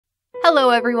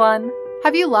Hello everyone!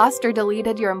 Have you lost or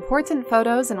deleted your important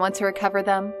photos and want to recover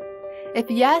them?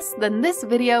 If yes, then this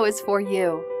video is for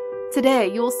you. Today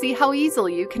you will see how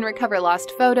easily you can recover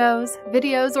lost photos,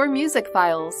 videos, or music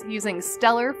files using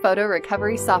stellar photo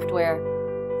recovery software.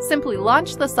 Simply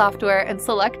launch the software and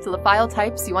select the file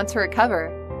types you want to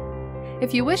recover.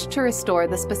 If you wish to restore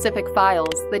the specific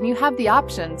files, then you have the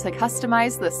option to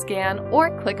customize the scan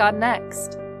or click on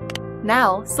Next.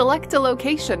 Now, select a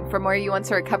location from where you want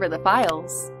to recover the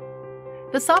files.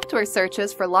 The software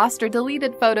searches for lost or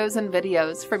deleted photos and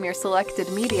videos from your selected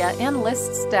media and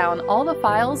lists down all the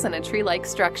files in a tree-like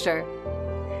structure.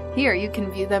 Here you can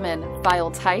view them in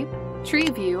File Type, Tree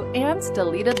View, and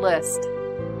Deleted List.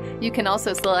 You can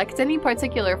also select any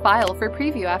particular file for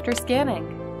preview after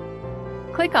scanning.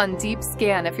 Click on Deep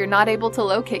Scan if you're not able to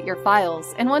locate your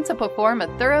files and want to perform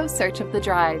a thorough search of the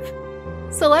drive.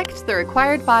 Select the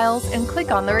required files and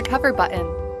click on the Recover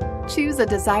button. Choose a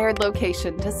desired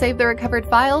location to save the recovered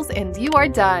files and you are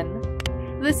done!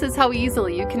 This is how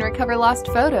easily you can recover lost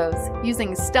photos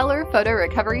using stellar photo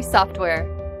recovery software.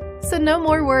 So no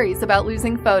more worries about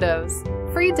losing photos.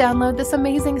 Free download this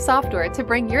amazing software to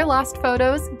bring your lost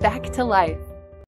photos back to life.